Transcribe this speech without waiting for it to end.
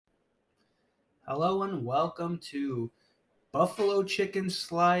Hello and welcome to Buffalo Chicken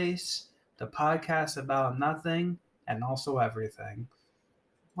Slice, the podcast about nothing and also everything.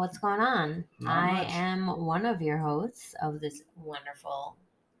 What's going on? Not I much. am one of your hosts of this wonderful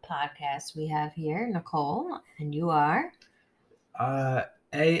podcast we have here, Nicole, and you are.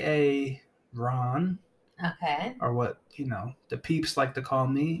 AA Ron, Okay. or what, the peeps like to call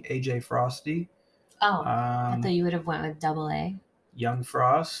me, AJ Frosty. Oh, I thought Um, you would have went with double A Young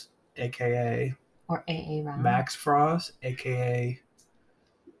Frost, aka or AA Ron. Max Frost, aka.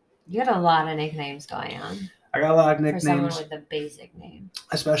 You got a lot of nicknames going on I got a lot of for someone nicknames, with a basic name.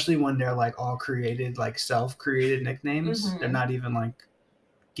 especially when they're like all created, like self-created nicknames. Mhm. They're not even like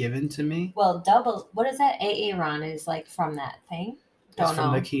given to me. Well, what is that? AA Ron is like from that thing. It's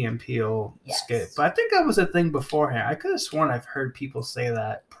from the Key and Peele Yes. skit. But I think that was a thing beforehand. I could have sworn I've heard people say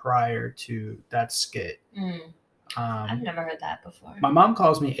that prior to that skit. I've never heard that before. My mom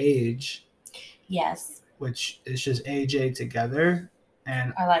calls me Age, Yes. which is just AJ together.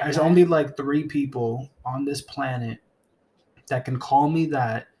 And I like there's that. only like 3 people on this planet that can call me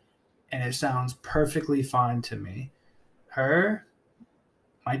that, and it sounds perfectly fine to me. Her,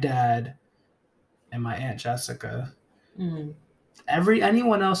 my dad, and my Aunt Jessica. Mm.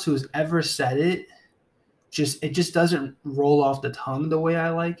 Anyone else who's ever said it just doesn't roll off the tongue the way I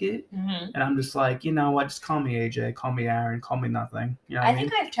like it. Mm-hmm. And I'm just like, you know what, just call me AJ, call me Aaron, call me nothing. You know what I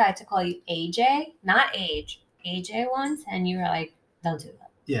think I've tried to call you AJ, not Age, AJ once, and you were like, don't do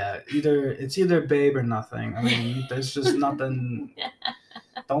that. Yeah, it's either babe or nothing. I mean, there's just nothing.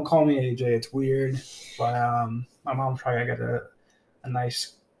 Don't call me AJ, it's weird. But my mom's probably gonna get a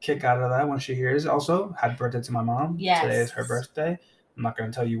nice kick out of that when she hears. Also, happy birthday to my mom. Yes. Today is her birthday. I'm not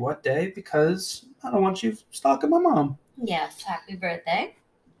going to tell you what day because I don't want you stalking my mom. Yes, happy birthday.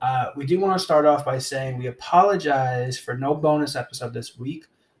 We do want to start off by saying we apologize for no bonus episode this week.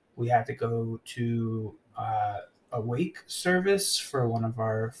 We had to go to a wake service for one of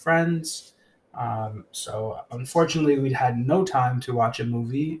our friends. So unfortunately, we had no time to watch a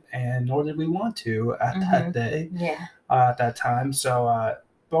movie, and nor did we want to at that day. Yeah. At that time. So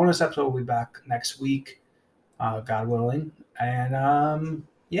bonus episode will be back next week, God willing. And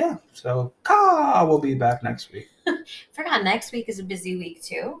yeah, so we'll be back next week. Forgot next week is a busy week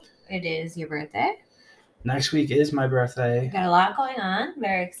too. It is your birthday. Next week is my birthday. Got a lot going on.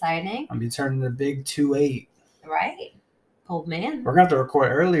 Very exciting. I'll be turning the big 28. Right. Old man. We're going to have to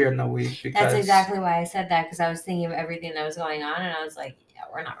record earlier in the week because... That's exactly why I said that, because I was thinking of everything that was going on, and I was like, yeah,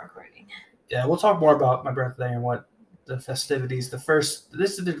 we're not recording. Yeah, we'll talk more about my birthday and what the festivities,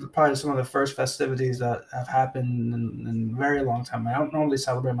 this is probably some of the first festivities that have happened in a very long time. I don't normally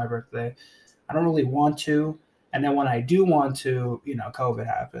celebrate my birthday. I don't really want to. And then when I do want to, COVID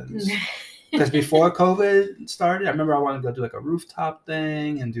happens. Because before COVID started, I remember I wanted to go do like a rooftop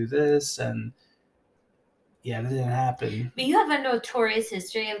thing and do this, and yeah, that didn't happen. But you have a notorious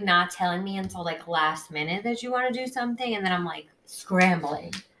history of not telling me until like last minute that you want to do something, and then I'm like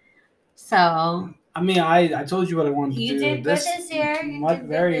scrambling. So I mean, I told you what I wanted to do. You did good this year.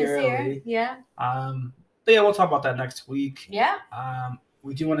 Very early. Yeah. But yeah, we'll talk about that next week. Yeah.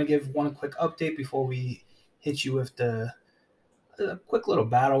 We do want to give one quick update before we hit you with the quick little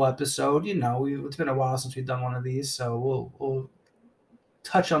battle episode. It's been a while since we've done one of these, so we'll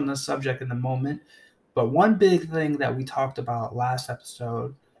touch on this subject in a moment. But one big thing that we talked about last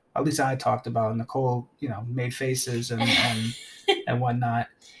episode, at least I talked about, Nicole, made faces and and whatnot,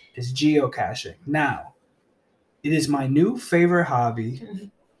 is geocaching. Now, it is my new favorite hobby.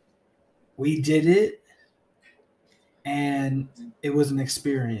 We did it, and it was an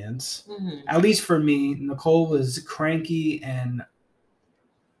experience. Mm-hmm. At least for me. Nicole was cranky and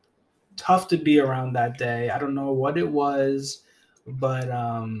tough to be around that day. I don't know what it was, but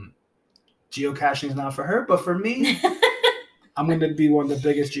geocaching is not for her. But for me, I'm going to be one of the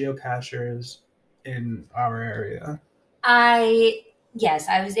biggest geocachers in our area. Yes,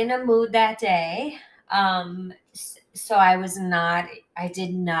 I was in a mood that day. So I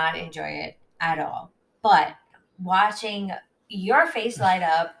did not enjoy it at all. But watching your face light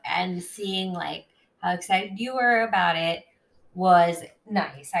up and seeing like how excited you were about it was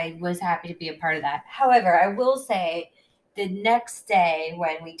nice. I was happy to be a part of that. However, I will say the next day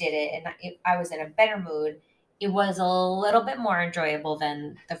when we did it and I was in a better mood, it was a little bit more enjoyable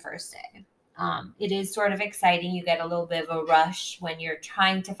than the first day. It is sort of exciting. You get a little bit of a rush when you're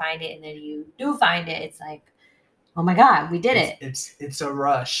trying to find it, and then you do find it. It's like, oh my God, we did it. It's a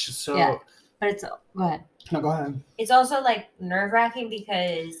rush. So yeah, but go ahead. No, go ahead. It's also like nerve-wracking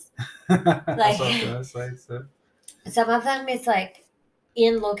because like some of them it's like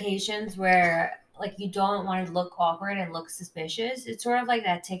in locations where like you don't want to look awkward and look suspicious. It's sort of like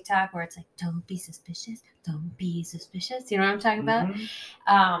that TikTok where it's like, don't be suspicious, don't be suspicious. You know what I'm talking about?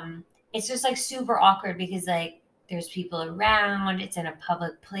 It's just like super awkward because like there's people around, it's in a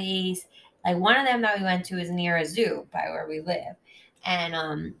public place. Like one of them that we went to is near a zoo by where we live.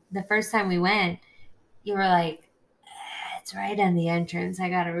 And the first time we went, you were like, it's right on the entrance. I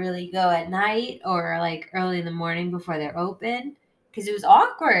gotta really go at night or like early in the morning before they're open. Because it was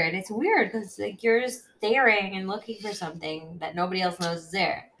awkward. It's weird because like you're just staring and looking for something that nobody else knows is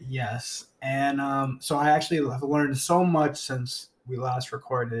there. Yes, and so I actually have learned so much since we last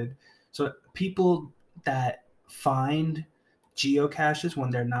recorded. So people that find geocaches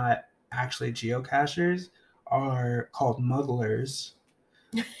when they're not actually geocachers are called mugglers.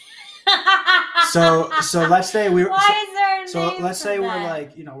 So let's say we. Why is there a So name let's for say we're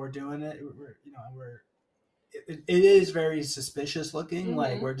that? like, we're doing it. It is very suspicious looking.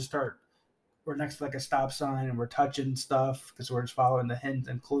 Like we're next to like a stop sign and we're touching stuff because we're just following the hints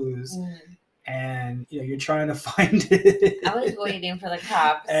and clues. And you're trying to find it. I was waiting for the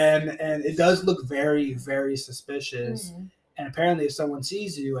cops. And it does look very, very suspicious. And apparently if someone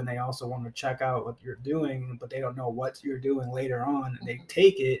sees you and they also want to check out what you're doing, but they don't know what you're doing later on, and they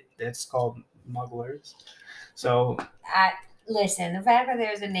take it, that's called mugglers. So listen, the fact that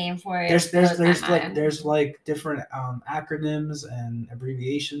there's a name for it, there's like different acronyms and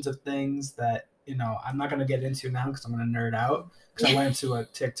abbreviations of things that I'm not gonna get into now because I'm gonna nerd out because I went into a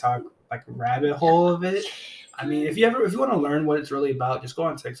TikTok like rabbit hole of it. I mean, if you want to learn what it's really about, just go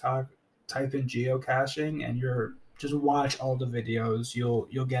on TikTok, type in geocaching, and just watch all the videos.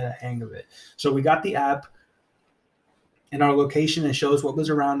 You'll get a hang of it. So we got the app in our location. It shows what was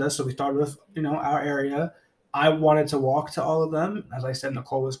around us. So we started with our area. I wanted to walk to all of them. As I said,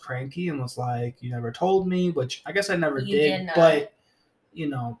 Nicole was cranky and was like, "You never told me," which I guess I never did. But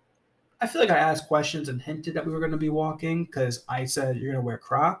I feel like I asked questions and hinted that we were going to be walking because I said, "You're going to wear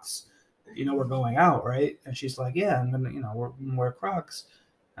Crocs. We're going out, right?" And she's like, "Yeah, I'm gonna, we're gonna wear Crocs."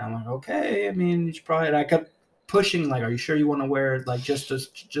 And I'm like, "Okay. I mean, you should probably." And I kept pushing, like, "Are you sure you want to wear like just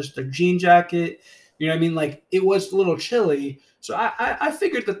a jean jacket?" You know what I mean? Like it was a little chilly. So I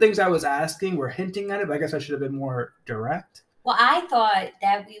figured the things I was asking were hinting at it, but I guess I should have been more direct. Well, I thought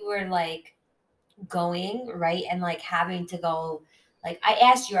that we were like going, right? And like having to go, like I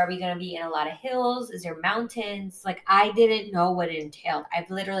asked you, are we going to be in a lot of hills? Is there mountains? Like I didn't know what it entailed.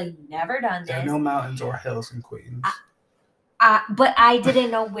 I've literally never done this. There are no mountains or hills in Queens. But I didn't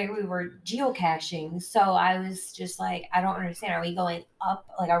know where we were geocaching. So I was just like, I don't understand. Are we going up?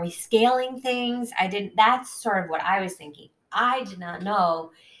 Like, are we scaling things? That's sort of what I was thinking. I did not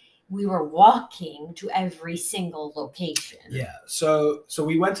know we were walking to every single location. Yeah. So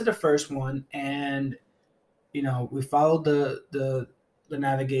we went to the first one and, we followed the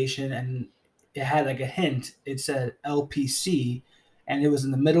navigation and it had like a hint. It said LPC and it was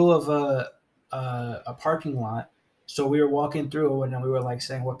in the middle of a parking lot. So we were walking through and then we were like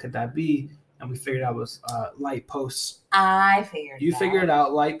saying, what could that be? And we figured out it was Light Post. You figured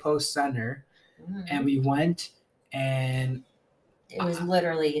out Light Post Center. And we went and it was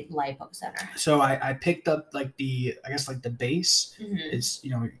literally Light Post Center. So I picked up like the base. It's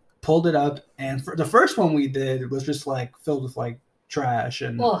pulled it up, and for the first one we did was just like filled with like trash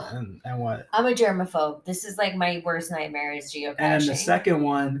and what. I'm a germaphobe. This is like my worst nightmare is geocaching. And then the second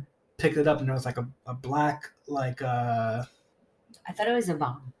one picked it up and it was like a black like I thought it was a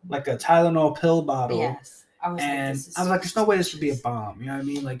bomb. Like a Tylenol pill bottle. Yes. I was like, there's no way this would be a bomb. You know what I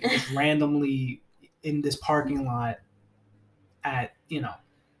mean? Like just randomly in this parking lot at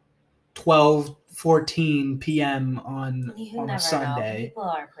 12:14 p.m. on a Sunday. Know. People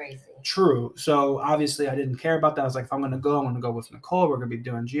are crazy. True. So obviously I didn't care about that. I was like, if I'm gonna go with Nicole. We're gonna be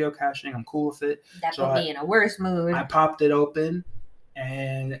doing geocaching. I'm cool with it. That put me in a worse mood. I popped it open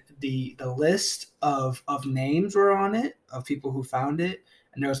and the list of names were on it of people who found it,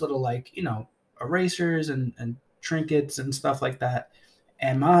 and there was little like erasers and trinkets and stuff like that.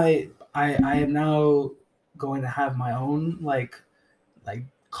 And I am now going to have my own like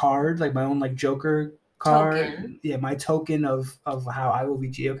card, like my own like Joker card. Token. Yeah, my token of how I will be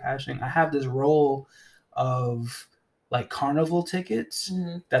geocaching. I have this roll of like carnival tickets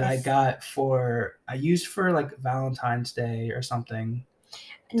that I used for like Valentine's Day or something.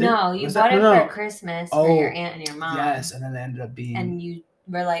 No, you bought it for Christmas for your aunt and your mom. Yes, and then it ended up being. And you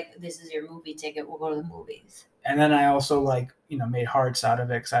were like, "This is your movie ticket. We'll go to the movies." And then I also like made hearts out of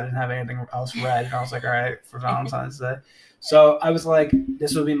it because I didn't have anything else red, and I was like, "All right, for Valentine's Day." So I was like,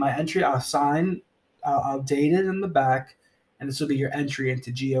 "This will be my entry. I'll date it in the back, and this will be your entry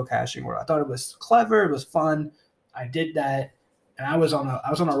into geocaching world." I thought it was clever. It was fun. I did that, and I was on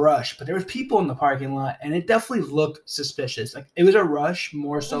a rush, but there was people in the parking lot, and it definitely looked suspicious. Like it was a rush,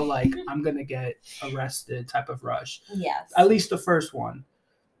 more so like I'm gonna get arrested type of rush. Yes. At least the first one.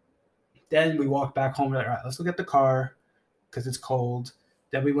 Then we walked back home. We're like, all right, let's look at the car because it's cold.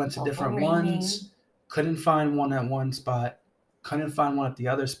 Then we went to different ones. Couldn't find one at one spot. Couldn't find one at the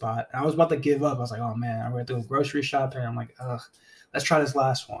other spot. And I was about to give up. I was like, oh man, I'm going to go grocery shopping. I'm like, ugh, let's try this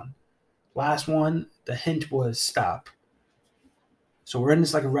last one. Last one, the hint was stop. So we're in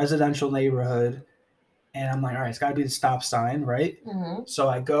this like a residential neighborhood. And I'm like, all right, it's got to be the stop sign, right? Mm-hmm. So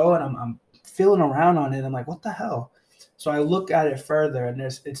I go and I'm feeling around on it. I'm like, what the hell? So I look at it further, and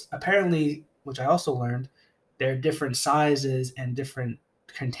it's apparently, which I also learned, there are different sizes and different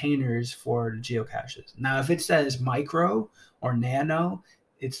containers for the geocaches. Now, if it says micro or nano,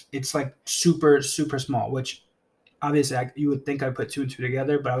 it's like super, super small, which obviously you would think I put two and two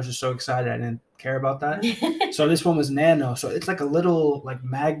together, but I was just so excited I didn't care about that. So this one was nano. So it's like a little like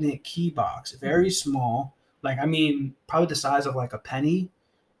magnet key box, very small. Like, I mean, probably the size of like a penny.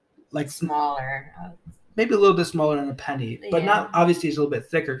 Like smaller. Maybe a little bit smaller than a penny, but not obviously it's a little bit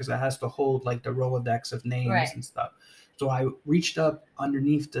thicker because it has to hold like the Rolodex of names and stuff. So I reached up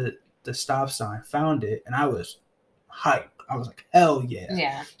underneath the stop sign, found it, and I was hyped. I was like, hell yeah.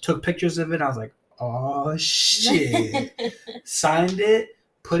 Yeah. Took pictures of it. I was like, oh shit. Signed it,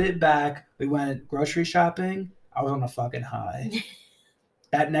 put it back. We went grocery shopping. I was on a fucking high.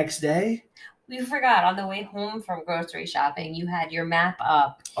 That next day, we forgot on the way home from grocery shopping, you had your map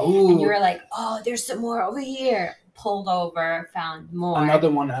up. Oh. And you were like, oh, there's some more over here. Pulled over, found more. Another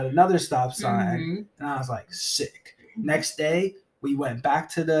one at another stop sign. Mm-hmm. And I was like, sick. Next day, we went back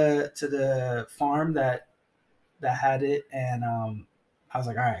to the farm that had it. And I was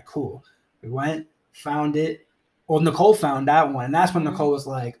like, all right, cool. We went, found it. Well, Nicole found that one. And that's when Nicole was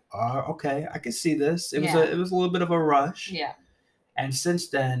like, oh, okay, I can see this. It was a little bit of a rush. Yeah. And since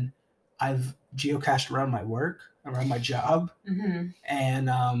then, I've geocached around my work, around my job. Mm-hmm.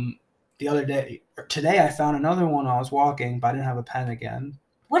 And today I found another one while I was walking, but I didn't have a pen again.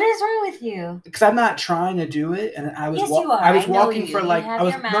 What is wrong with you? Because I'm not trying to do it, and I was yes, you are. I was walking for like I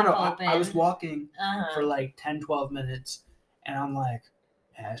was walking for like 10-12 minutes, and I'm like,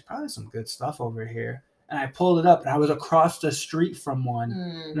 yeah, there's probably some good stuff over here. And I pulled it up, and I was across the street from one,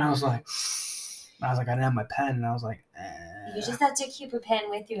 and I was like, I didn't have my pen, and I was like, You just have to keep a pen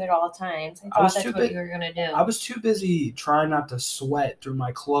with you at all times. I thought that's what you were going to do. I was too busy trying not to sweat through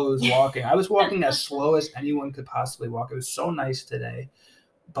my clothes walking. I was walking as slow as anyone could possibly walk. It was so nice today,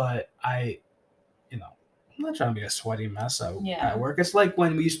 but I'm not trying to be a sweaty mess at work. It's like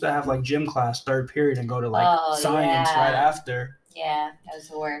when we used to have like gym class, third period, and go to like science right after. Yeah, that was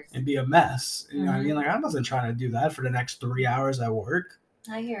the worst. And be a mess. You know what I mean? Like, I wasn't trying to do that for the next 3 hours at work.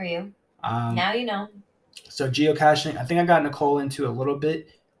 I hear you. Now you know. So geocaching, I think I got Nicole into a little bit.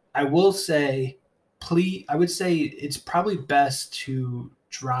 I will say, I would say it's probably best to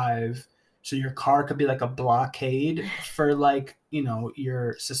drive so your car could be like a blockade for like,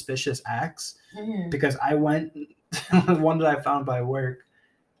 your suspicious acts. Mm-hmm. Because I went, one that I found by work,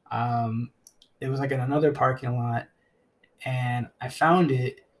 it was like in another parking lot, and I found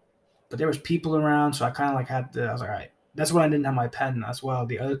it, but there was people around, so I kind of like I was like, all right. That's when I didn't have my pen as well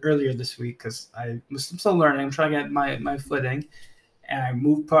earlier this week because I'm still learning. I'm trying to get my footing, and I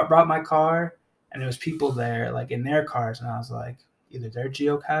brought my car, and there was people there like in their cars, and I was like, either they're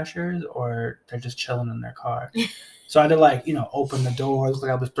geocachers or they're just chilling in their car. So I had to like open the door, look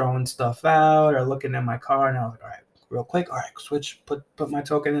like I was throwing stuff out or looking in my car, and I was like, all right, real quick, all right, switch, put my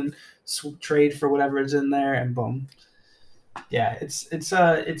token in, trade for whatever is in there, and boom. Yeah, it's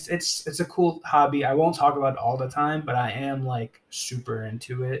a cool hobby. I won't talk about it all the time, but I am like super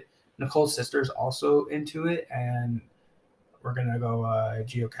into it. Nicole's sister's also into it, and we're gonna go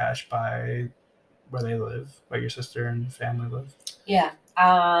geocache by where they live, where your sister and family live. Yeah.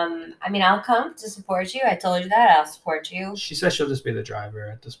 I mean, I'll come to support you. I told you that I'll support you. She says she'll just be the driver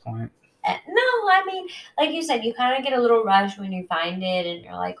at this point. No, I mean, like you said, you kind of get a little rush when you find it and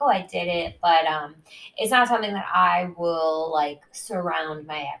you're like, oh, I did it. But it's not something that I will like surround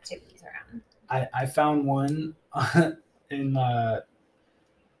my activities around. I found one in the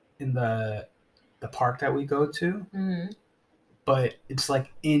park that we go to, but it's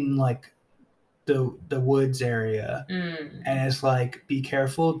like in like the woods area, and it's like, be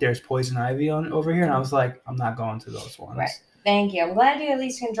careful, there's poison ivy over here, and I was like, I'm not going to those ones. Right. Thank you. I'm glad you at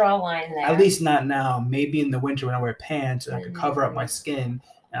least can draw a line there. At least not now. Maybe in the winter when I wear pants and I can cover up my skin,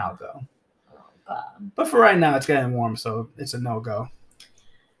 and I'll go. But for right now, it's getting warm, so it's a no-go.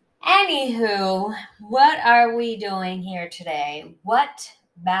 Anywho, what are we doing here today? What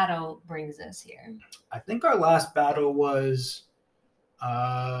battle brings us here? I think our last battle was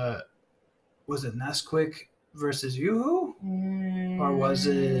Was it Nesquik versus Yoo-Hoo? Or was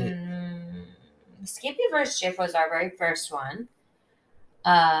it Skippy vs. Jif was our very first one.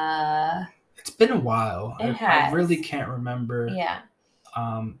 It's been a while. It I has. really can't remember. Yeah.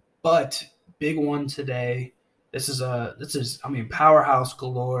 But big one today. This is powerhouse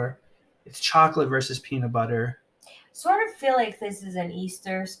galore. It's chocolate versus peanut butter. Sort of feel like this is an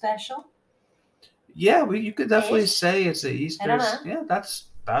Easter special. Yeah, you could definitely say it's an Easter. I don't know. Yeah,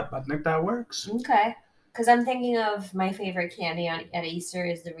 I think that works. Okay. Because I'm thinking of my favorite candy at Easter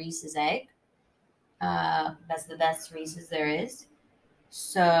is the Reese's egg. That's the best Reese's there is.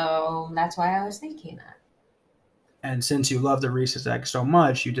 So that's why I was thinking that. And since you love the Reese's egg so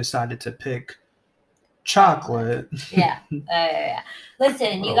much, you decided to pick chocolate. Yeah.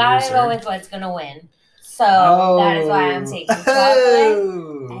 Listen, you gotta go with what's gonna win. So that is why I'm taking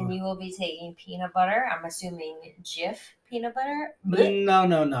chocolate, and you will be taking peanut butter. I'm assuming Jif peanut butter.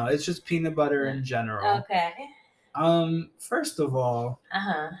 No. It's just peanut butter in general. Okay. First of all.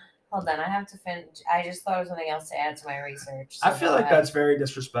 Hold on, I have to finish. I just thought of something else to add to my research. So I feel like that's very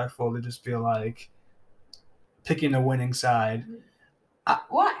disrespectful to just be like picking a winning side.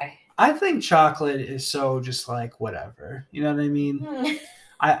 Why? I think chocolate is so just like whatever. You know what I mean?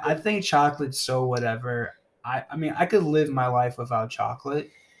 I think chocolate's so whatever. I mean, I could live my life without chocolate.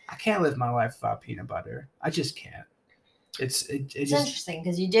 I can't live my life without peanut butter. I just can't. It's interesting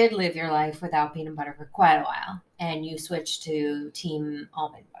because you did live your life without peanut butter for quite a while, and you switched to team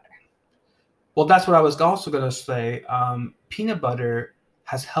almond butter. Well, that's what I was also going to say. Peanut butter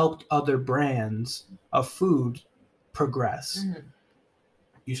has helped other brands of food progress. Mm-hmm.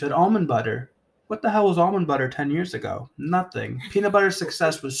 You said almond butter. What the hell was almond butter 10 years ago? Nothing. Peanut butter's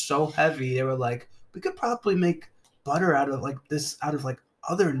success was so heavy. They were like, we could probably make butter out of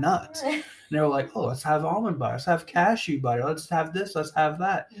other nuts. And they were like, oh, let's have almond butter. Let's have cashew butter. Let's have this. Let's have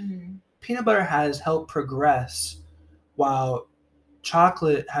that. Mm-hmm. Peanut butter has helped progress while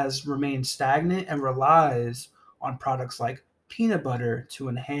chocolate has remained stagnant and relies on products like peanut butter to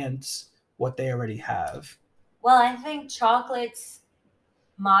enhance what they already have. Well, I think chocolate's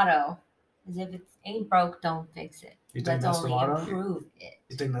motto is if it ain't broke, don't fix it. You think that's the motto? Improve it.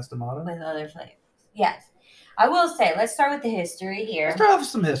 You think that's the motto? With other flavors. Yes. I will say, let's start with the history here. Let's start off with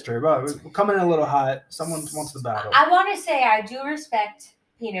some history. But we're coming in a little hot. Someone wants the battle. I want to say I do respect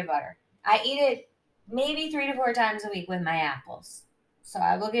peanut butter. I eat it maybe 3 to 4 times a week with my apples. So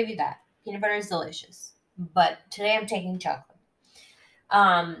I will give you that. Peanut butter is delicious. But today I'm taking chocolate.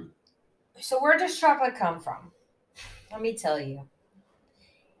 So where does chocolate come from? Let me tell you.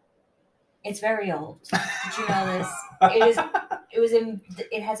 It's very old. Did you know this?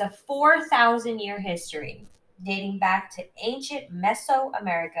 It has a 4,000-year history dating back to ancient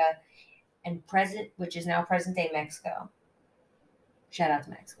Mesoamerica and which is now present-day Mexico. Shout out to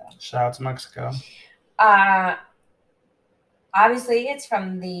Mexico. Shout out to Mexico. Obviously, it's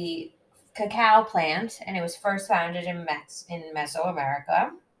from the cacao plant, and it was first founded in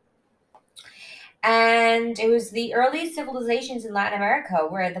Mesoamerica. And it was the early civilizations in Latin America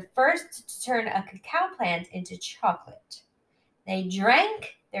were the first to turn a cacao plant into chocolate. They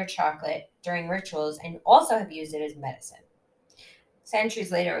drank their chocolate during rituals and also have used it as medicine.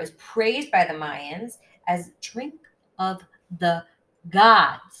 Centuries later, it was praised by the Mayans as drink of the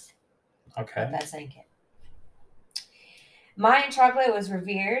gods. Okay. That's like it. Mayan chocolate was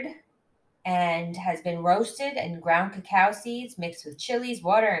revered and has been roasted and ground cacao seeds mixed with chilies,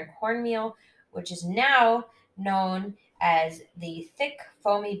 water, and cornmeal, which is now known as the thick,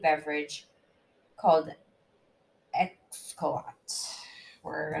 foamy beverage called Excolat.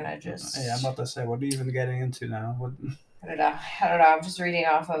 We're going to just... Hey, I'm about to say, what are you even getting into now? I don't know. I'm just reading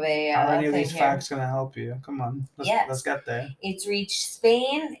off of a How are any of these facts going to help you? Come on. Let's get there. It's reached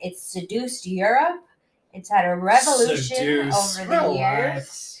Spain. It's seduced Europe. It's had a revolution over the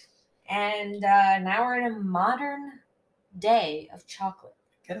years. And now we're in a modern day of chocolate.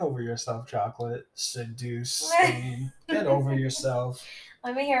 Get over yourself, chocolate. Seduce Spain. Get over yourself.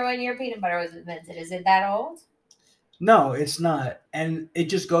 Let me hear when your peanut butter was invented. Is it that old? No, it's not. And it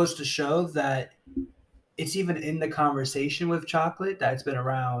just goes to show that it's even in the conversation with chocolate that it's been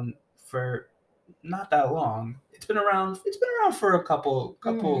around for not that long. It's been around for a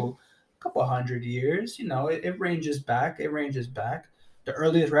couple hundred years. You know, it ranges back. The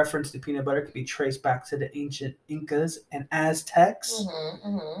earliest reference to peanut butter can be traced back to the ancient Incas and Aztecs,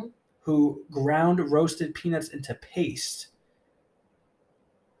 who ground roasted peanuts into paste.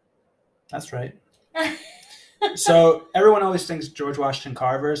 That's right. So everyone always thinks George Washington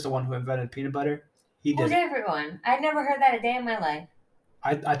Carver is the one who invented peanut butter. He did. Who's everyone? I'd never heard that a day in my life.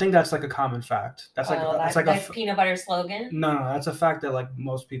 I think that's like a common fact. That's like that's peanut butter slogan. No, that's a fact that like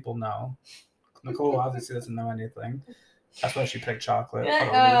most people know. Nicole obviously doesn't know anything. That's why she picked chocolate.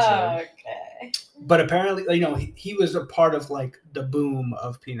 Okay. But apparently, he was a part of like the boom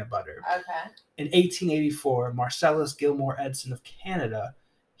of peanut butter. Okay. In 1884, Marcellus Gilmore Edson of Canada,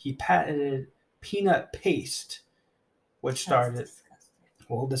 he patented peanut paste, which started.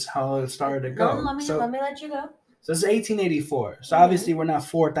 Well, this is how it started to go. Let me let you go. So this is 1884. So obviously we're not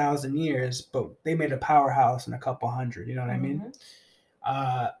 4,000 years, but they made a powerhouse in a couple hundred. You know what I mean?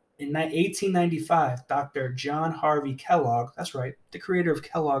 In 1895, Dr. John Harvey Kellogg, that's right, the creator of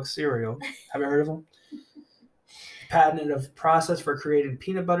Kellogg's cereal. Have you heard of him? Patented a process for creating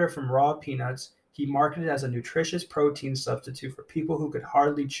peanut butter from raw peanuts. He marketed it as a nutritious protein substitute for people who could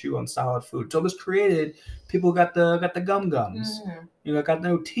hardly chew on solid food. So it was created. People got the gums. Got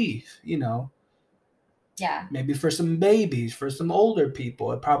no teeth. Yeah. Maybe for some babies, for some older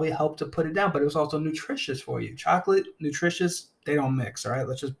people, it probably helped to put it down. But it was also nutritious for you. Chocolate, nutritious, they don't mix. All right,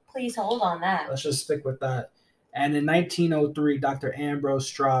 please hold on that. Let's just stick with that. And in 1903, Dr. Ambrose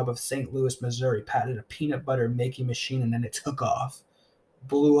Straub of St. Louis, Missouri, patented a peanut butter making machine, and then it took off,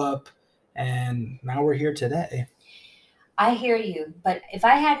 blew up. And now we're here today. I hear you, but if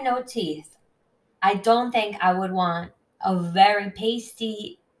I had no teeth, I don't think I would want a very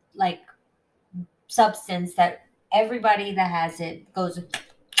pasty, like, substance that everybody that has it goes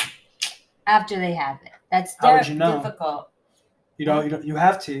after they have it. That's difficult. You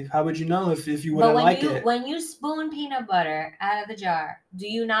have to. How would you know if you wouldn't like it? When you spoon peanut butter out of the jar, do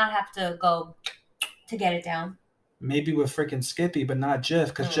you not have to go to get it down? Maybe with freaking Skippy, but not Jif,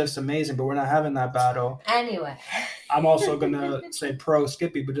 because Jif's amazing, but we're not having that battle. Anyway. I'm also going to say pro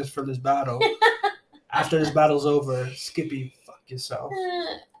Skippy, but just for this battle. After this battle's over, Skippy, fuck yourself.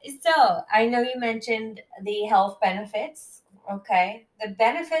 So, I know you mentioned the health benefits, okay? The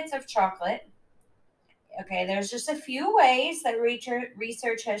benefits of chocolate, okay? There's just a few ways that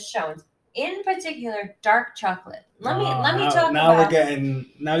research has shown. In particular, dark chocolate. Let me talk about.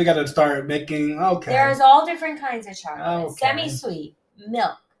 Now we got to start making. Okay. There's all different kinds of chocolate. Okay. Semi-sweet,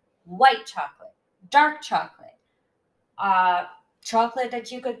 milk, white chocolate, dark chocolate, chocolate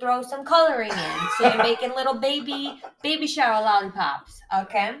that you could throw some coloring in, so you're making little baby shower lollipops.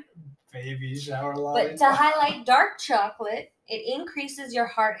 Okay. Baby shower lollipops. But to highlight dark chocolate, it increases your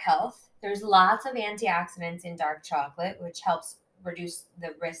heart health. There's lots of antioxidants in dark chocolate, which helps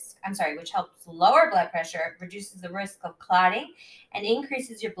lower blood pressure, reduces the risk of clotting, and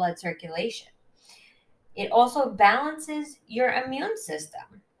increases your blood circulation. It also balances your immune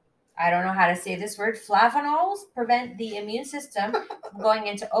system. I don't know how to say this word. Flavonols prevent the immune system from going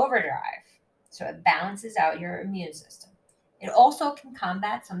into overdrive. So it balances out your immune system. It also can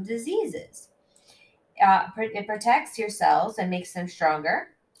combat some diseases. It protects your cells and makes them stronger,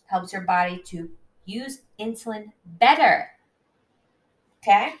 helps your body to use insulin better.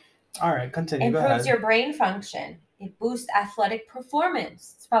 Okay? All right, continue. Improves your brain function. It boosts athletic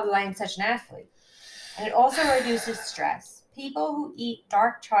performance. It's probably why I'm such an athlete. And it also reduces stress. People who eat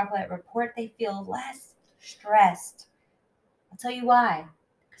dark chocolate report they feel less stressed. I'll tell you why.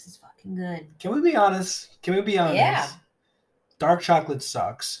 Because it's fucking good. Can we be honest? Yeah. Dark chocolate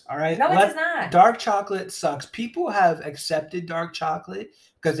sucks. All right? No, it does not. Dark chocolate sucks. People have accepted dark chocolate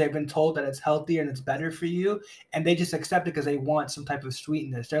because they've been told that it's healthier and it's better for you. And they just accept it because they want some type of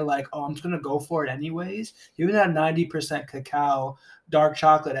sweetness. They're like, oh, I'm just going to go for it anyways. Even that 90% cacao dark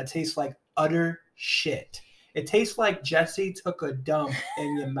chocolate that tastes like utter shit. It tastes like Jesse took a dump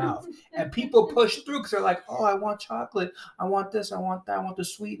in your mouth. And people push through because they're like, oh, I want chocolate. I want this. I want that. I want the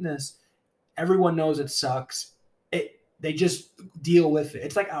sweetness. Everyone knows it sucks. They just deal with it.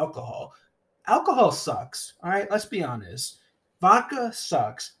 It's like alcohol. Alcohol sucks. All right, let's be honest. Vodka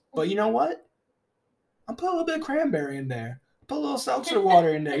sucks. But you know what? I'll put a little bit of cranberry in there. Put a little seltzer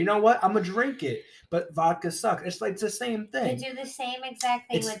water in there. You know what? I'm going to drink it. But vodka sucks. It's like the same thing. You do the same exact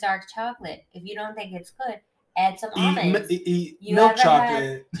thing with dark chocolate. If you don't think it's good, add some almonds. Eat milk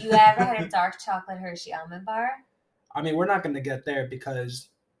chocolate. You ever had a dark chocolate Hershey almond bar? I mean, we're not going to get there because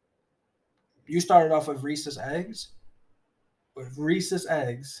you started off with Reese's eggs. With Reese's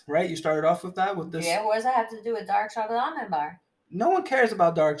eggs, right? You started off with that? With this? Yeah, what does that have to do with dark chocolate almond bar? No one cares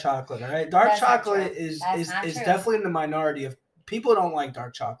about dark chocolate, all right? Dark chocolate is definitely in the minority of people don't like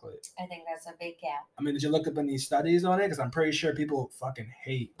dark chocolate. I think that's a big gap. I mean, did you look up any studies on it? Because I'm pretty sure people fucking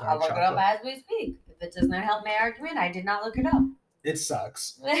hate dark chocolate. I'll look it up as we speak. If it does not help my argument, I did not look it up. It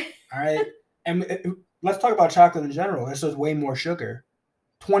sucks. All right? And let's talk about chocolate in general. It's just way more sugar.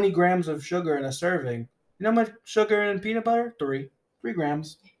 20 grams of sugar in a serving. You know how much sugar in peanut butter? 3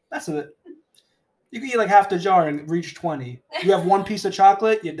 grams. That's it. You can eat like half the jar and reach 20. You have one piece of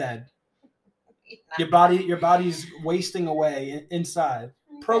chocolate, you're dead. Your body's wasting away inside.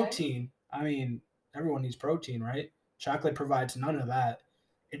 Okay. Protein. I mean, everyone needs protein, right? Chocolate provides none of that.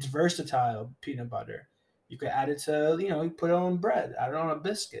 It's versatile, peanut butter. You could add it to, you put it on bread, add it on a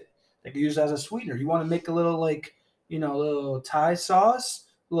biscuit. They could use it as a sweetener. You want to make a little little Thai sauce,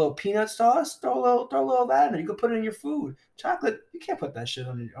 a little peanut sauce, throw a little of that in there. You could put it in your food. Chocolate, you can't put that shit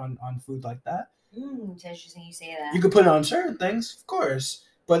on food like that. It's interesting you say that. You could put it on certain things, of course,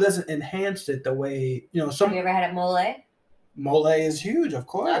 but it doesn't enhance it the way, Have you ever had a mole? Mole is huge, of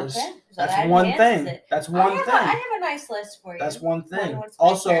course. Okay. So that's one thing. It. That's one thing. I have a nice list for you. That's one thing.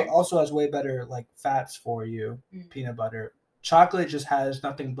 Also has way better like fats for you. Peanut butter. Chocolate just has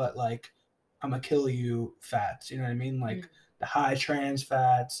nothing but like I'm gonna kill you fats. You know what I mean? Like the high trans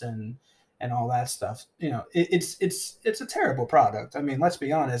fats and all that stuff. It's a terrible product. I mean, let's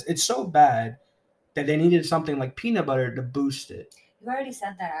be honest. It's so bad that they needed something like peanut butter to boost it. You already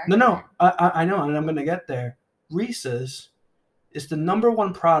said that argument. No, I know, and I'm gonna get there. Reese's is the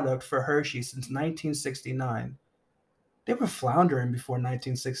 #1 product for Hershey since 1969. They were floundering before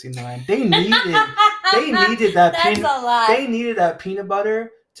 1969. They needed that They needed that peanut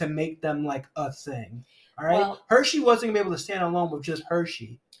butter to make them like a thing. All right? Well, Hershey wasn't gonna be able to stand alone with just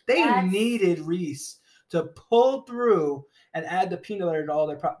Hershey. They needed Reese to pull through and add the peanut butter to all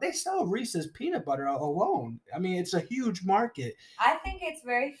their products. They sell Reese's peanut butter alone. I mean, it's a huge market. I think it's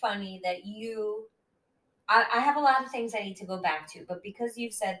very funny that I have a lot of things I need to go back to, but because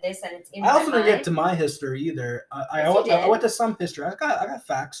you've said this and it's in my mind. I also didn't get to my history either. I went to some history. I got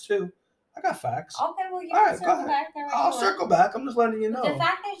facts too. I got facts. Okay, well, you can circle back there. I'll circle back. I'm just letting you know. The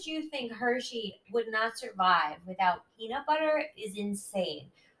fact that you think Hershey would not survive without peanut butter is insane.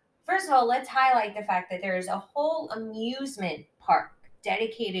 First of all, let's highlight the fact that there is a whole amusement park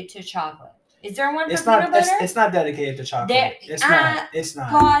dedicated to chocolate. Is there one for peanut butter? It's not dedicated to chocolate. It's not.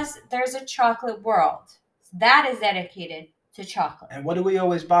 Pause. There's a chocolate world. That is dedicated to chocolate. And what do we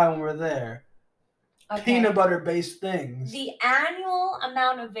always buy when we're there? Okay. Peanut butter-based things. The annual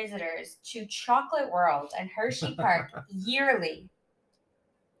amount of visitors to Chocolate World and Hershey Park yearly,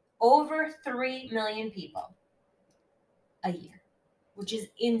 over 3 million people a year, which is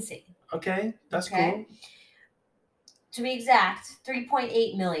insane. Okay, that's cool. To be exact,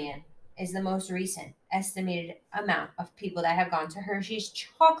 3.8 million is the most recent estimated amount of people that have gone to Hershey's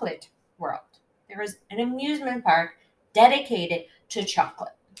Chocolate World. There is an amusement park dedicated to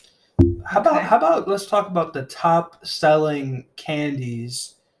chocolate. How about let's talk about the top selling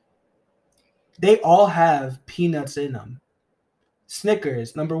candies. They all have peanuts in them.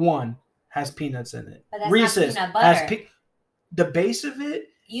 Snickers, #1, has peanuts in it. But that's Reese's not peanut butter. has the base of it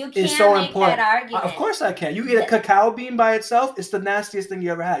you is so make important. That argument. Of course I can. You get a cacao bean by itself, it's the nastiest thing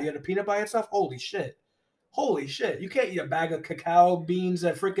you ever had. You had a peanut by itself, holy shit. You can't eat a bag of cacao beans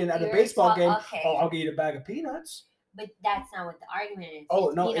at a baseball game. Okay. Oh, I'll get you a bag of peanuts. But that's not what the argument is. Oh,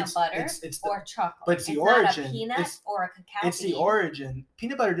 no, peanut butter or chocolate. But it's the origin. Not a peanut or a cacao It's the origin.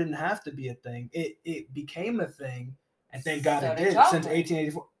 Peanut butter didn't have to be a thing. It became a thing, and thank God it did since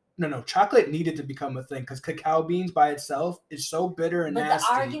 1884. No, chocolate needed to become a thing because cacao beans by itself is so bitter and nasty.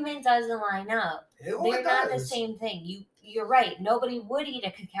 But the argument doesn't line up. They're not the same thing. You're right. Nobody would eat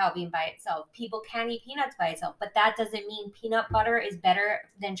a cacao bean by itself. People can eat peanuts by itself, but that doesn't mean peanut butter is better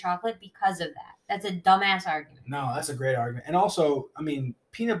than chocolate because of that. That's a dumbass argument. No, that's a great argument. And also, I mean,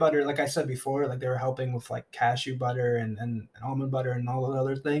 peanut butter, like I said before, like they were helping with like cashew butter and almond butter and all the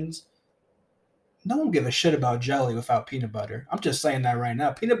other things. No one give a shit about jelly without peanut butter. I'm just saying that right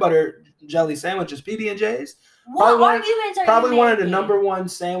now. Peanut butter jelly sandwiches, PB&J's, probably one of the #1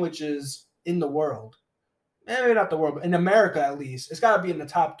 sandwiches in the world. Maybe not the world, but in America at least. It's got to be in the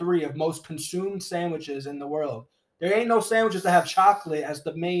top 3 of most consumed sandwiches in the world. There ain't no sandwiches that have chocolate as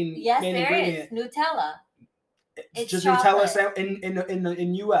the main ingredient. There is. Nutella. It's just Nutella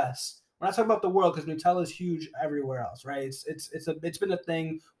in U.S. We're not talking about the world because Nutella is huge everywhere else, right? It's been a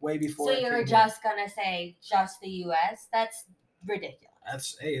thing way before. So you're just gonna say just the U.S.? That's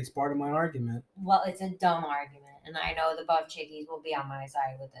ridiculous. It's part of my argument. Well, it's a dumb argument, and I know the Buff Chickies will be on my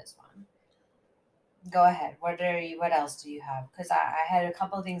side with this one. Go ahead. What else do you have? Because I had a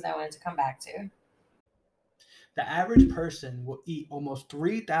couple of things I wanted to come back to. The average person will eat almost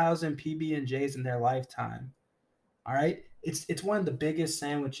 3,000 PB&Js in their lifetime. All right? It's one of the biggest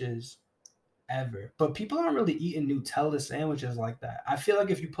sandwiches ever. But people aren't really eating Nutella sandwiches like that. I feel like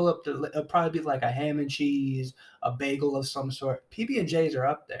if you pull up it'll probably be like a ham and cheese, a bagel of some sort. PB&Js are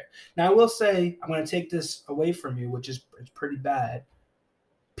up there. Now, I will say, I'm going to take this away from you, which is it's pretty bad.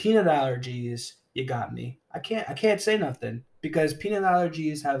 Peanut allergies, you got me. I can't say nothing because peanut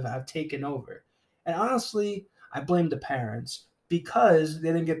allergies have taken over. And honestly, I blame the parents because they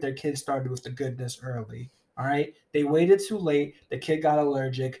didn't get their kids started with the goodness early. All right, they waited too late. The kid got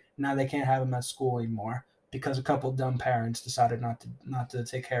allergic. Now they can't have him at school anymore because a couple dumb parents decided not to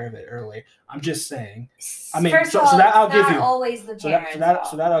take care of it early. I'm just saying. I mean, First of all, so that I'll it's give not you. always the So parents' that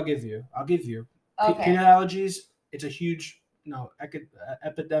fault. I'll give you. I'll give you. Okay. Peanut allergies. It's a huge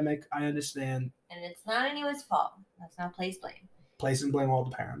epidemic. I understand. And it's not anyone's fault. Let's not place blame. Place and blame all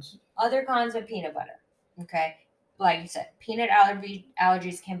the parents. Other cons of peanut butter. Okay. Like you said, peanut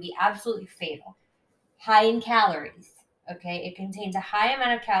allergies can be absolutely fatal. High in calories. Okay. It contains a high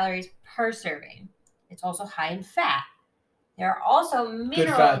amount of calories per serving. It's also high in fat. There are also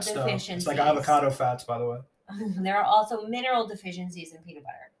mineral fats, deficiencies. Though. It's like avocado fats, by the way. There are also mineral deficiencies in peanut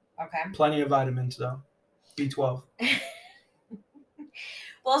butter. Okay. Plenty of vitamins, though. B12.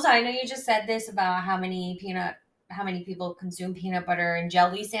 Well, so I know you just said this about how many people consume peanut butter and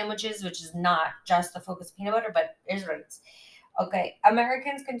jelly sandwiches, which is not just the focus of peanut butter, but here's what it is. Okay,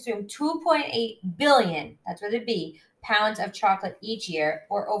 Americans consume 2.8 billion, that's with a B, pounds of chocolate each year,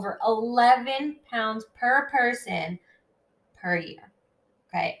 or over 11 pounds per person per year.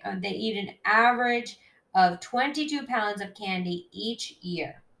 Okay, they eat an average of 22 pounds of candy each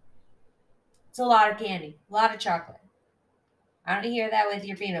year. It's a lot of candy, a lot of chocolate. I don't hear that with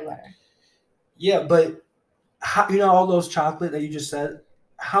your peanut butter. Yeah, but all those chocolate that you just said,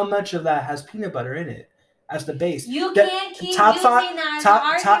 how much of that has peanut butter in it as the base? You can't keep using that as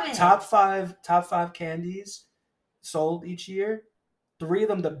an argument. Top five candies sold each year. 3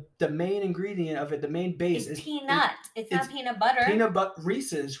 of them, the main ingredient of it, the main base is peanut. It's not peanut butter. Peanut butter.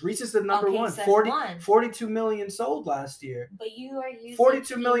 Reese's the number one. So 42 million sold last year. But you are using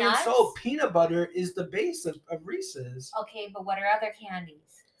 42 million sold. Peanut butter is the base of Reese's. Okay, but what are other candies?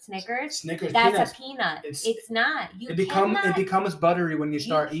 Snickers. That's peanuts. A peanut. It's not. It becomes buttery when you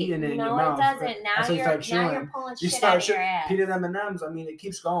start eating it in your mouth. No, it doesn't. Now you're pulling shit out of your ass. Peanut M&Ms. I mean, it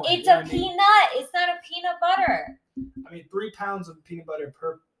keeps going. It's a peanut. It's not a peanut butter. I mean, 3 pounds of peanut butter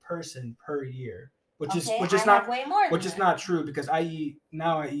per person per year, which is not way more. Which is not true because I eat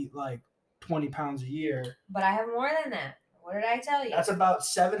like 20 pounds a year. But I have more than that. What did I tell you? That's about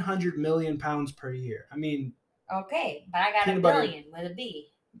 700 million pounds per year. I mean. Okay, but I got a billion with a B.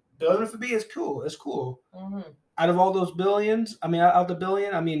 Billion with a B is cool. It's cool. Mm-hmm. Out of all those billions, out the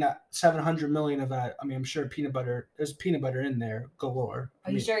billion, 700 million of that. I mean, I'm sure there's peanut butter in there galore.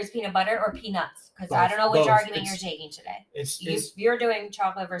 Are you sure it's peanut butter or peanuts? Because I don't know which argument you're taking today. You're doing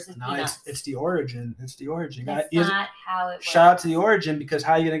chocolate versus peanuts. It's the origin. It's the origin. That's not how it works. Shout out to the origin because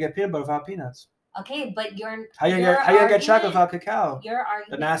how are you going to get peanut butter without peanuts? Okay, but how you gonna get chocolate without cacao? Your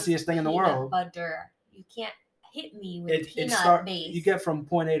argument. The nastiest thing in the world. Butter. You can't hit me with peanut base. You get from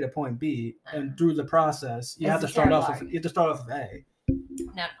point A to point B, and through the process, you have to start off with A.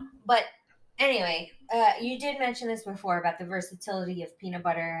 No. But anyway, you did mention this before about the versatility of peanut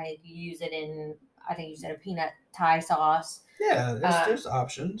butter. You use it in, I think you said, a peanut Thai sauce. Yeah, there's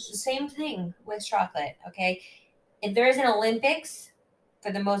options. Same thing with chocolate. Okay, if there is an Olympics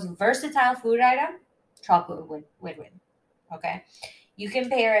for the most versatile food item, chocolate would win. Okay, you can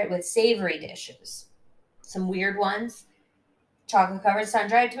pair it with savory dishes. Some weird ones. Chocolate covered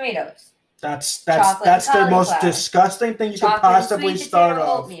sun-dried tomatoes. That's the most disgusting thing you could possibly start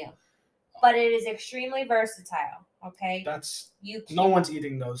off. Oatmeal. But it is extremely versatile. Okay. No one's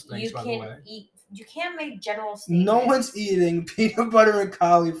eating those things, by the way. You can't make general statements. No one's eating peanut butter and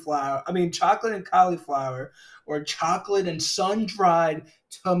cauliflower. I mean, chocolate and cauliflower, or chocolate and sun-dried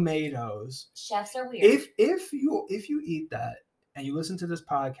tomatoes. Chefs are weird. If you eat that and you listen to this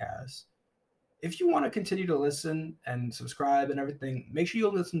podcast. If you want to continue to listen and subscribe and everything, make sure you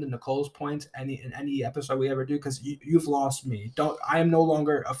listen to Nicole's points in any episode we ever do because you've lost me. I am no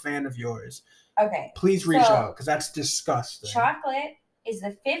longer a fan of yours. Okay. Please reach out because that's disgusting. Chocolate is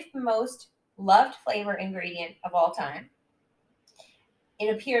the 5th most loved flavor ingredient of all time. It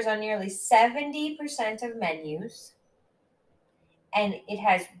appears on nearly 70% of menus, and it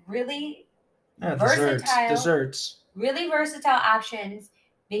has really versatile desserts. Really versatile options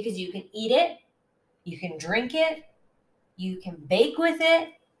because you can eat it. You can drink it. You can bake with it.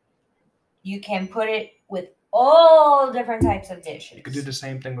 You can put it with all different types of dishes. You could do the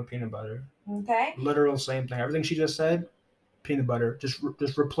same thing with peanut butter. Okay. Literal same thing. Everything she just said, peanut butter. Just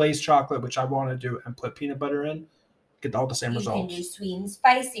replace chocolate, which I want to do, and put peanut butter in. Get all the same results. You can do sweet and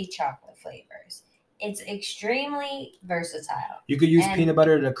spicy chocolate flavors. It's extremely versatile. You could use peanut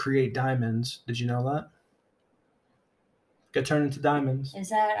butter to create diamonds. Did you know that? Get turned into diamonds. Is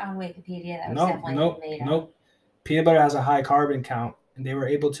that on Wikipedia? That was definitely made up. Nope. Peanut butter has a high carbon count and they were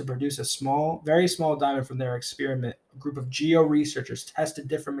able to produce a small, very small diamond from their experiment. A group of geo researchers tested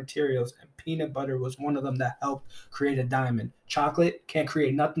different materials, and peanut butter was one of them that helped create a diamond. Chocolate can't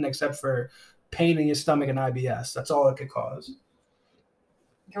create nothing except for pain in your stomach and IBS. That's all it could cause.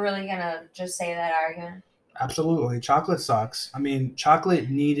 You're really gonna just say that argument? Absolutely. Chocolate sucks. I mean,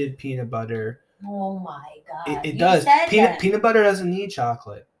 chocolate needed peanut butter. Oh my god. It You does. said that. Peanut butter doesn't need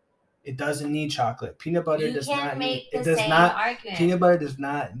chocolate. It doesn't need chocolate. Peanut butter You does can't not make need. the It does same not. argument. Peanut butter does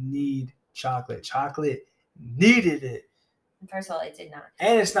not need chocolate. Chocolate needed it, First of all, it did not.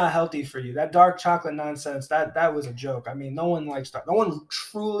 and it's not healthy for you. That dark chocolate nonsense. That was a joke. I mean, no one likes that. No one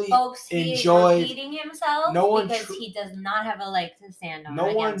truly Folks, he enjoys. is repeating himself No one because he does not have a leg to stand on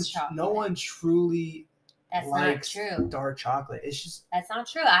No one. against chocolate. No one truly That's likes not true. dark chocolate. It's just. That's not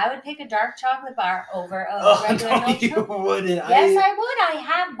true. I would pick a dark chocolate bar over a Oh, regular no, milk you chocolate. wouldn't. Yes, I would. I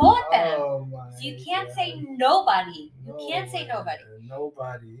have bought them. Oh my So you can't God. say nobody. You No can't say way. nobody.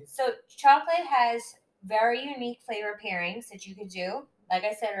 Nobody. So chocolate has very unique flavor pairings that you could do. Like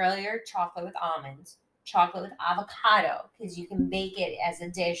I said earlier, chocolate with almonds, chocolate with avocado, because you can bake it as a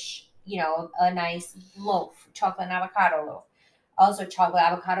dish, a nice loaf, chocolate and avocado loaf. Also chocolate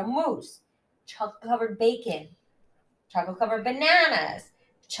avocado mousse, chocolate covered bacon, chocolate covered bananas,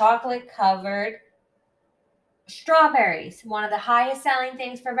 chocolate covered strawberries. One of the highest selling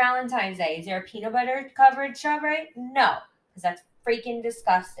things for Valentine's Day. Is there a peanut butter covered strawberry? No, because that's freaking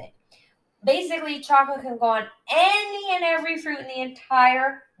disgusting. Basically, chocolate can go on any and every fruit in the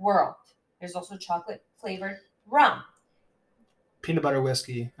entire world. There's also chocolate flavored rum. Peanut butter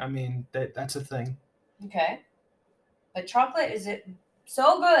whiskey. I mean, that's a thing. Okay. But chocolate is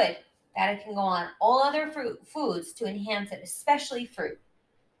so good that it can go on all other foods to enhance it, especially fruit.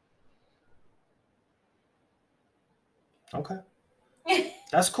 Okay.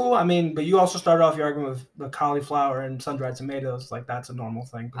 That's cool. I mean, but you also started off your argument with the cauliflower and sun-dried tomatoes. Like, that's a normal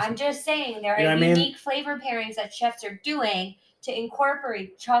thing. I'm just saying there You know are what I mean? unique flavor pairings that chefs are doing to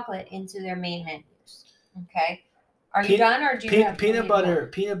incorporate chocolate into their main menus. Okay. Are you done, or do you have peanut butter?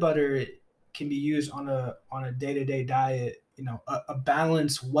 Peanut butter can be used on a day-to-day diet. A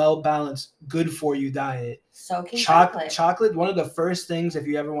balanced, well-balanced, good for you diet. So can chocolate. Chocolate, one of the first things, if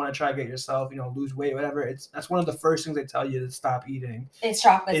you ever want to try to get yourself, lose weight, whatever, that's one of the first things they tell you to stop eating. It's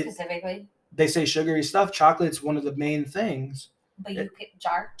chocolate specifically. They say sugary stuff. Chocolate's one of the main things. But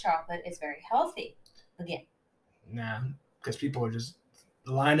dark chocolate is very healthy. Again. Nah, because people are just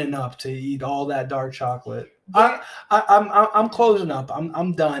lining up to eat all that dark chocolate. I'm closing up.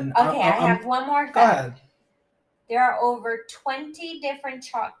 I'm done. Okay, I have one more fact. Go ahead. There are over 20 different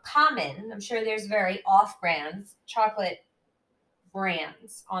common, I'm sure there's very off-brands, chocolate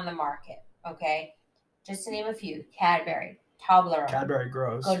brands on the market, okay? Just to name a few. Cadbury, Toblerone. Cadbury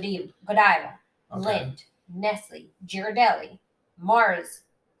grows. Godiva, Okay. Lindt, Nestle, Ghirardelli, Mars,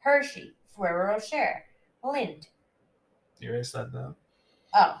 Hershey, Ferrero Rocher, Lindt. You already said that.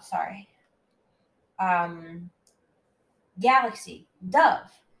 Oh, sorry. Galaxy, Dove.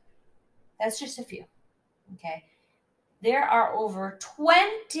 That's just a few, okay? There are over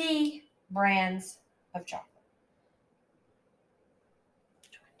 20 brands of chocolate.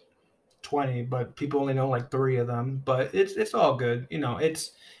 20, but people only know like 3 of them. But it's all good.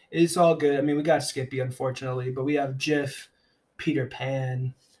 It's all good. I mean, we got Skippy, unfortunately, but we have Jif, Peter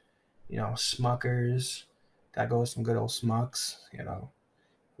Pan, Smuckers. Gotta go with some good old Smucks.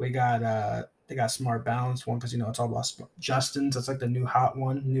 We got they got Smart Balance one because it's all about Justin's. That's like the new hot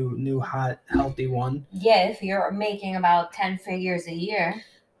one, new hot healthy one. Yeah, if you're making about 10 figures a year.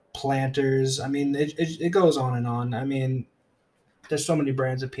 Planters. I mean, it goes on and on. I mean, there's so many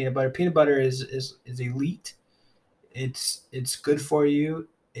brands of peanut butter. Peanut butter is elite. It's good for you.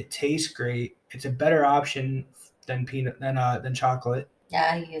 It tastes great. It's a better option than chocolate.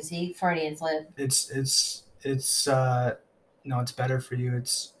 Yeah, you see, Freudians live. It's better for you.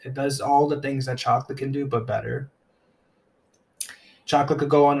 It does all the things that chocolate can do, but better. Chocolate could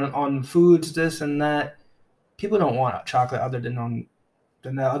go on foods, this and that. People don't want chocolate other than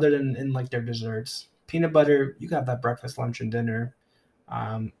in like their desserts. Peanut butter, you can have that breakfast, lunch, and dinner,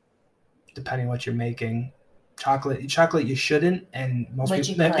 depending what you're making. Chocolate, you shouldn't, and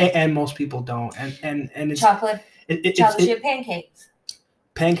most people don't. And it's chocolate chip pancakes.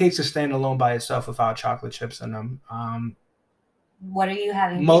 Pancakes are staying alone by itself without chocolate chips in them. What are you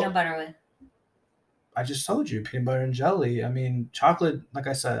having peanut butter with? I just told you, peanut butter and jelly. I mean, chocolate, like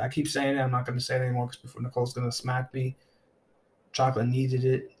I said, I keep saying it. I'm not going to say it anymore because before Nicole's going to smack me. Chocolate needed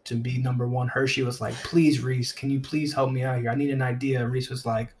it to be number one. Hershey was like, please, Reese, can you please help me out here? I need an idea. And Reese was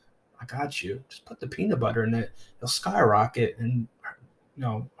like, I got you. Just put the peanut butter in it. It'll skyrocket. And,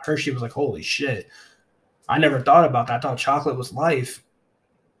 Hershey was like, holy shit. I never thought about that. I thought chocolate was life.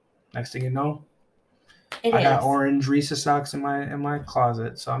 Next thing you know, It I is. got orange Reese's socks in my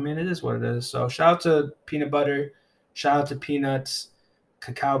closet. So I mean, it is what it is. So shout out to peanut butter, shout out to peanuts,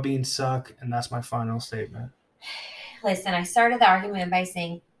 cacao beans suck, and that's my final statement. Listen, I started the argument by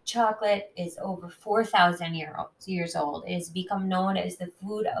saying chocolate is over 4,000 years old. It has become known as the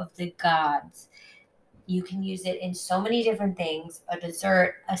food of the gods. You can use it in so many different things, a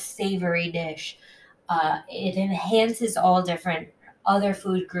dessert, a savory dish. It enhances all different other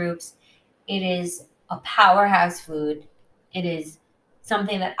food groups. It is a powerhouse food. It is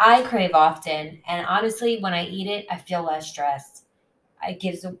something that I crave often. And honestly, when I eat it, I feel less stressed. It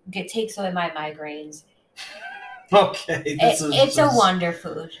takes away my migraines. Okay, It's a wonder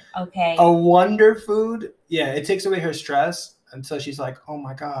food. Okay. A wonder food? Yeah, it takes away her stress until she's like, "Oh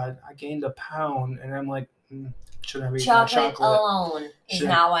my god, I gained a pound," and I'm like, "Should I eat my chocolate alone is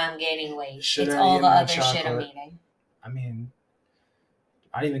not why I'm gaining weight. It's I all eat the my other shit I'm chocolate? eating." I mean,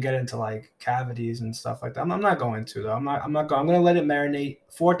 I didn't even get into like cavities and stuff like that. I'm not going to though. I'm not going. I'm gonna let it marinate.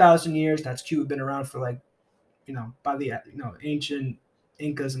 4,000 years. That's cute. Been around for like, by the ancient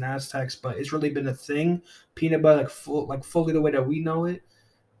Incas and Aztecs, but it's really been a thing. Peanut butter, fully the way that we know it,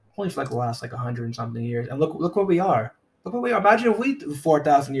 only for like the last like 100 and something years. And look where we are. Look where we are. Imagine if we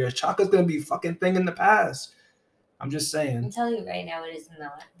 4,000 years. Chocolate's gonna be a fucking thing in the past. I'm just saying. I'm telling you right now, it is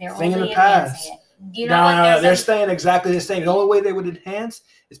not. They're thing only in the past. enhancing it. You know what? They're staying exactly the same. The only way they would enhance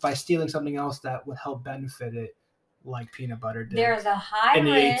is by stealing something else that would help benefit it, like peanut butter did. There's a high in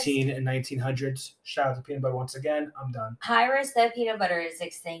the risk 18 and 1900s. Shout out to peanut butter once again. I'm done. high risk that peanut butter is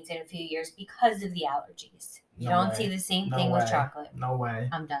extinct in a few years because of the allergies. You don't see the same thing with chocolate. No way.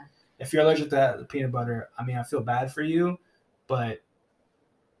 I'm done. If you're allergic to peanut butter, I mean, I feel bad for you, but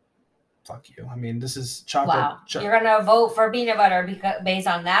fuck you. I mean, this is chocolate. Wow. You're going to vote for peanut butter based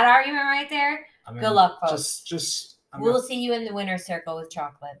on that argument right there? I mean, good luck, folks. We'll see you in the winner's circle with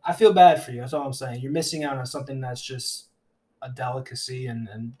chocolate. I feel bad for you. That's all I'm saying. You're missing out on something that's just a delicacy,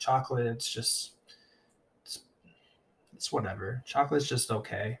 and chocolate, it's whatever. Chocolate's just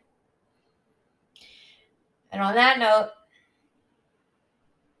okay. And on that note,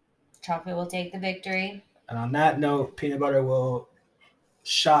 chocolate will take the victory. And on that note, peanut butter will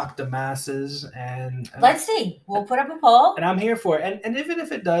shock the masses. And let's see. We'll put up a poll. And I'm here for it. And even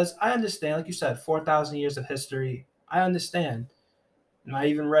if it does, I understand. Like you said, 4,000 years of history. I understand. And I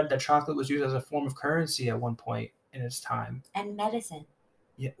even read that chocolate was used as a form of currency at one point in its time. And medicine.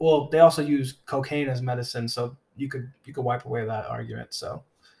 Yeah. Well, they also use cocaine as medicine, so you could wipe away that argument. So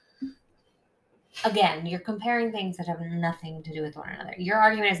again, you're comparing things that have nothing to do with one another. Your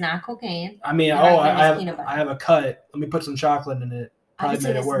argument is not cocaine. I mean, I have a cut. Let me put some chocolate in it. Probably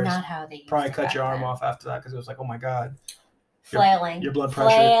made it worse. Not how they probably cut your arm off after that because it was like, oh my god, flailing. Your blood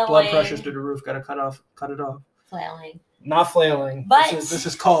pressure's through the roof. Got to cut it off. Flailing. Not flailing. But this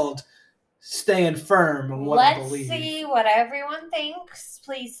is called staying firm on what I believe. Let's see what everyone thinks.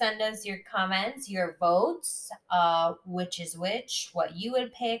 Please send us your comments, your votes, which is which, what you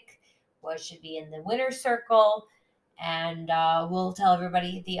would pick, what should be in the winner's circle, and we'll tell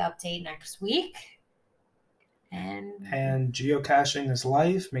everybody the update next week. And geocaching is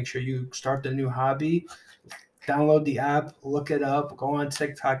life. Make sure you start the new hobby. Download the app, look it up, go on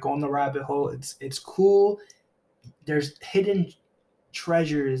TikTok, go on the rabbit hole. It's cool. There's hidden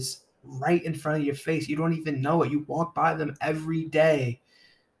treasures right in front of your face. You don't even know it. You walk by them every day.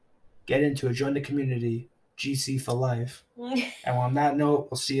 Get into it. Join the community. GC for life. And on that note,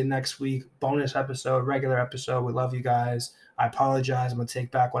 we'll see you next week. Bonus episode, regular episode. We love you guys. I apologize. I'm going to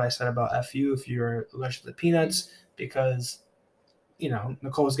take back what I said about FU if you're allergic to peanuts because,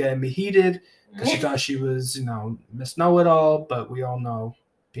 Nicole's getting me heated because she thought she was, Miss Know-It-All, but we all know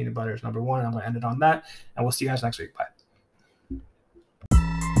peanut butter is number one. I'm going to end it on that, and we'll see you guys next week. Bye.